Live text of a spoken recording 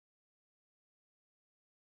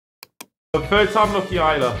The third time lucky,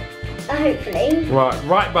 Isla. Hopefully.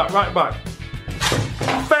 Right back.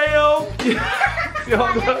 Fail!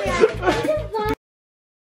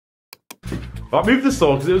 Right, move the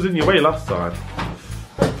sword because it was in your way last time.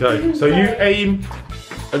 Okay, so you aim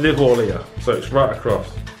at the wall here, so it's right across.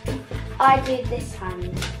 I do this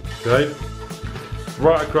hand. Okay,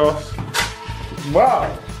 right across.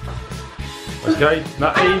 Wow. Okay,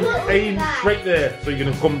 now aim straight there, so you're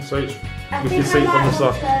gonna come so it's with your seat on the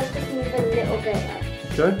side. Just move a little bit.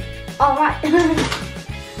 Okay. All right.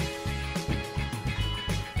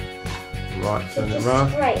 Right, So turn it just round.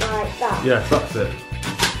 straight like that. Yes, that's it.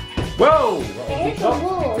 Whoa! Here's the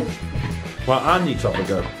wall. Right, and you top a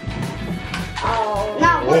go. Oh.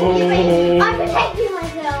 Now what are you doing? I'm protecting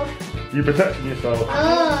myself. You're protecting yourself.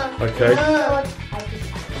 Okay. Is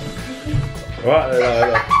Right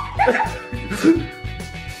there.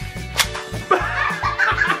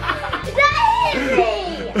 that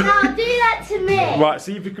me? Now do that to me. Right,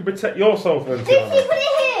 see if you can protect yourself then. Lucy, put it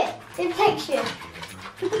here. It protects you.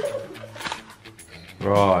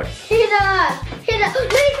 Right. Hit her. Leave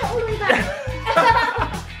it all the way back.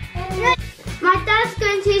 My dad's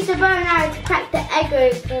going to use the bow and arrow to crack the egg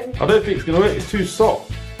open. I don't think it's going to work, it's too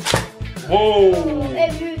soft. Whoa!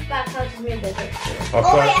 It moves back, I'll just move it. Okay.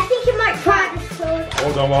 Oh wait, I think it might crack the sword.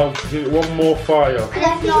 Hold on, I'll do one more fire. I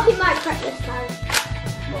think it might crack this time.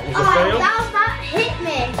 That was a fail. That hit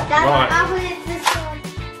me. That's Right. I wanted this sword.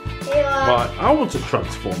 Here you are. Right, I want to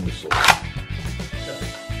transform this sword.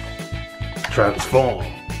 Transform.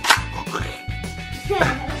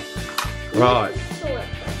 Right.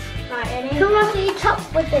 Right, come on, you top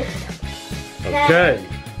with this. Okay,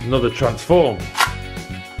 another transform.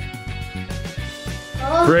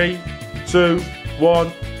 Oh. 3, 2, 1. Whoa!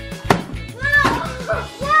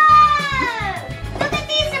 Look at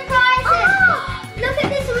these surprises! Oh, look at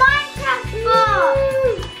this Minecraft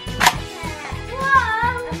box! Whoa!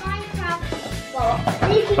 A Minecraft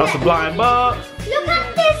box. That's a blind box. Look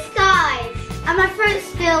at this, guys! And my throat's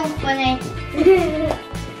still funny.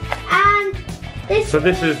 And this. So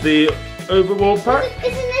this is the overworld pack.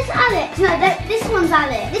 Isn't this Alex? No, this one's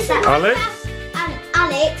Alex. This is Alex? Minecraft and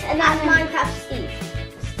Alex, and that's Minecraft Steve.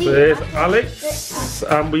 So there's Alex,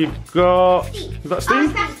 and we've got. Steve. Is that Steve?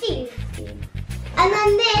 Minecraft Steve. And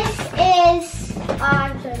then this is.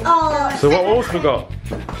 So what else we got?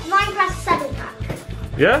 Minecraft Saddle Pack.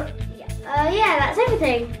 Yeah? Yeah, that's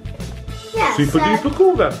everything. Yeah. Super duper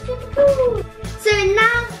cool then. Super cool. So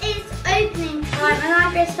now it's opening time, and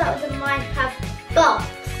I'm going to start with the Minecraft box,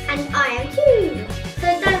 and I am too. So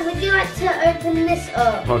Dan, would you like to open this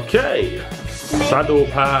up? Okay. Saddle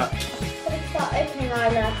pack. So we start opening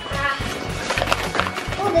Isla.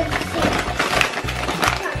 Oh, there's a seat.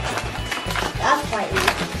 That's quite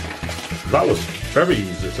easy. That was very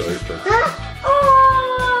easy to open. Oh,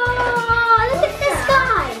 look at this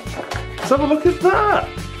guy. Let's have a look at that.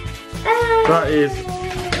 That is.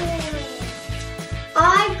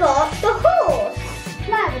 I got the horse.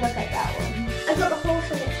 Can I have a look at that one? I got the horse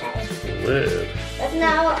on its head. Weird. But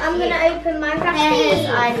now I'm going to open Minecraft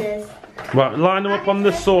Islas. Right, line them up on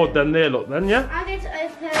the sword then there, look then, yeah? I'm going to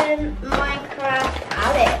open Minecraft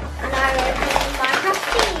Alex, and I'm opening Minecraft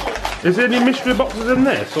Steve. Is there any mystery boxes in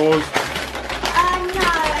this, or is... No,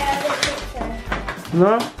 I don't think so.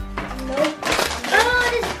 No? Nope. Oh,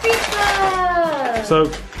 there's a creeper. So,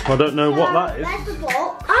 I don't know what that is. There's the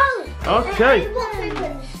box. Oh! Okay. The box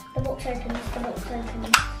opens. The box opens. The box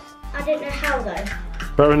opens. I don't know how though.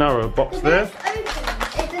 Bow and arrow box The there. box opens.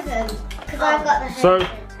 It doesn't. Because I've got the head. So,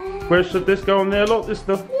 where should this go on there? Look, this is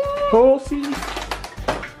the horsey.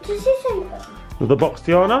 Does this open? With the box,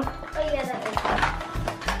 Tiana. Oh yeah, that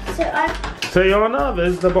opens. So I... Tiana,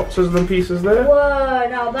 there's the boxes and pieces there. Whoa,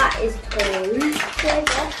 now that is cool.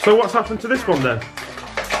 So what's happened to this one then?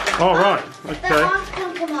 All right, The okay. arms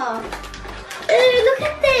can come off. Ooh, look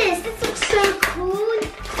at this. This looks so cool.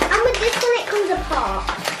 And with this one, it comes apart.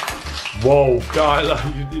 Whoa, Skylar,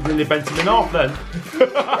 you really bent him in half then.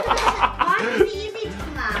 Mine is easy to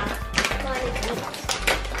come out. Mine is easy.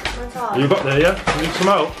 Mine's hard. You got there, yeah? You need some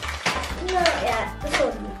help? No, yeah, the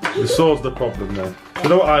sword. The sword's the problem then. You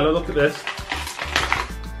know what, Isla, look at this.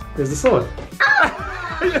 Here's the sword. Oh!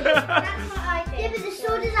 That's what I did. Yeah, but the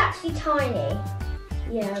sword is actually tiny.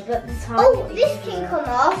 Yeah, but the tiny. Oh, this can come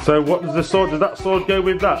off. So what does the sword, does that sword go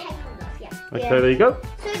with that? Okay, there you go.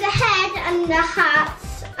 So the head and the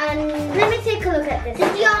hats and... Let me take a look at this.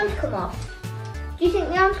 Does the arms come off? Do you think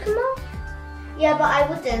the arms come off? Yeah, but I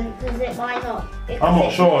wouldn't, because it might not. I'm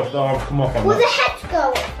not sure if the arms come off on Will the that.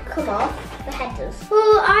 head come off? The head does.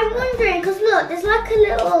 Well, I'm wondering, because look, there's like a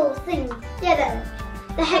little thing. Yeah,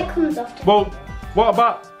 the head comes off. Well, what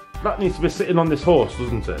about, that needs to be sitting on this horse,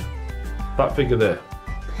 doesn't it? That figure there.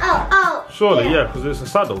 Oh. Surely, yeah, because it's a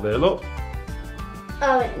saddle there, look.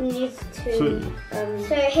 Oh, it needs to.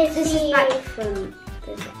 So here's this is back from.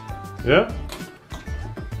 Yeah?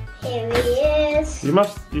 Here he is. You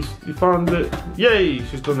found it. Yay,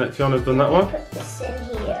 she's done it. Tiana's done that one. Put this in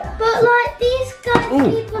here. But like these guys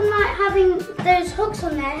keep on like having those hooks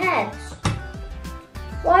on their heads.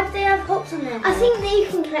 Why do they have hooks on their heads? I think that you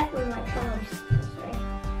can collect them like cows. Sorry.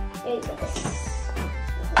 Here you got this.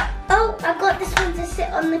 Oh, I got this one to sit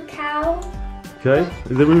on the cow. Okay,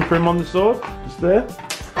 is there room for him on the sword? Just there?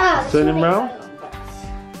 Ah, turn him round.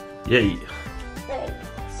 Yay.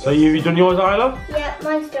 So you done yours, Isla? Yeah,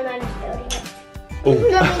 mine's done. I'm just building it. Oh.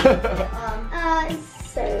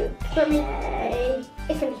 So okay.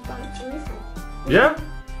 It finished bunching, isn't it? Yeah?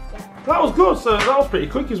 That was good. So that was pretty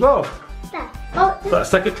quick as well. There. Oh, Let's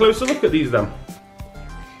take a closer look at these then.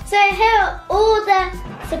 So here are all the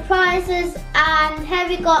surprises, and here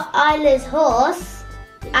we got Isla's horse,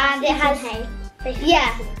 and it has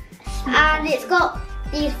and it's got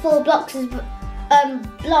these 4 blocks as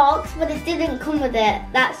blocks, but it didn't come with it.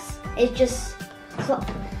 It's just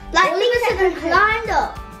like Lisa climbed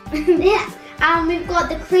up. Yeah. And we've got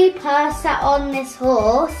the creeper sat on this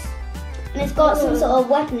horse, and it's got some sort of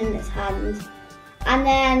weapon in its hand. And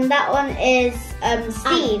then that one is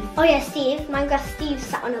Steve. Oh yeah, Steve. Mine got Steve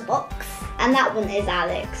sat on a box. And that one is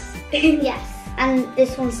Alex. Yes. And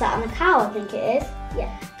this one sat on a cow, I think it is. Yeah.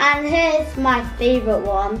 And here's my favourite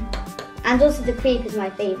one. And also the creeper is my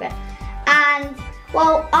favourite. And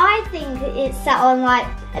well, I think it sat on like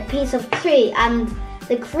a piece of tree, and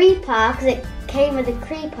the creeper, because it came with the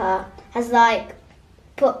creeper, has like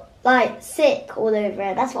put like sick all over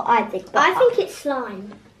it. That's what I think. But I think it's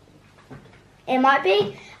slime. It might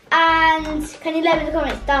be. And can you let me in the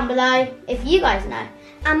comments down below if you guys know.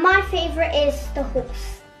 And my favourite is the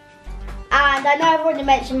horse. And I know I've already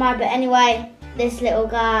mentioned mine, but anyway, this little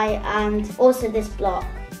guy and also this block.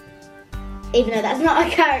 Even though that's not a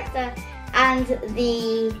character. And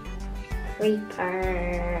the creeper.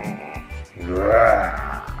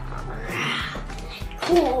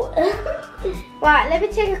 Cool. Right, let me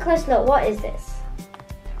take a close look. What is this?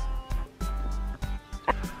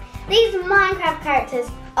 These Minecraft characters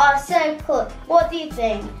are so cool. What do you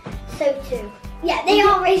think? So too. Yeah, they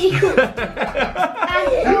are really cool.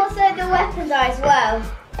 And also the weapons are as well.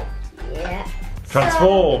 Yeah.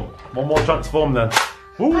 Transform. One more transform then.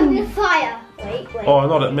 Ooh. I'm gonna fire. Wait. Oh,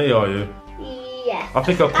 not at me, are you? Yes. I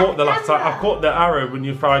think I caught the last time. I caught the arrow when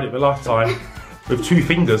you fired it the last time with 2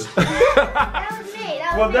 fingers. That was me.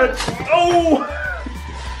 Well, then, oh.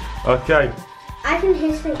 Okay. I can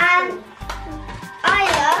hear something. And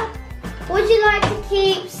Isla, would you like to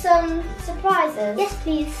keep some surprises? Yes,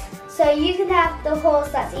 please. So you can have the horse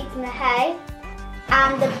that's eating the hay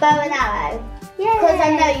and the bow and arrow. Yeah. Because I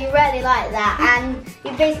know you really like that, and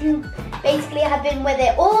you basically have been with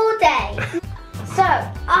it all day. So,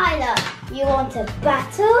 Isla, you want to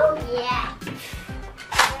battle? Yeah.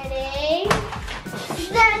 Ready?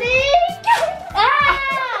 Steady? Ah!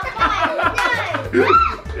 No!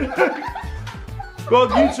 God,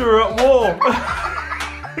 you two are at war.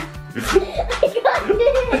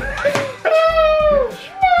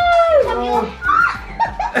 No!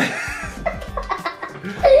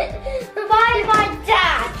 By my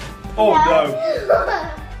dad! Oh no!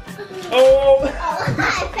 Oh! I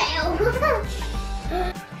failed.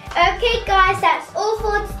 Okay guys, that's all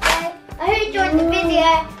for today. I hope you enjoyed the video.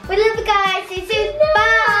 We love you guys. See you soon.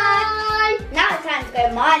 Bye! Now it's time to go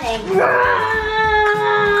mining.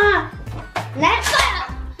 Next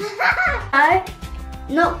no,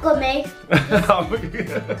 not gummy.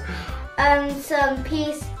 Some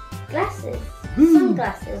piece glasses.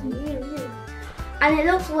 Sunglasses. And it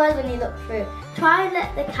looks weird when you look through. Try and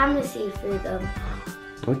let the camera see through them.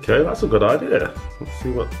 Okay, that's a good idea. Let's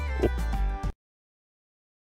see what...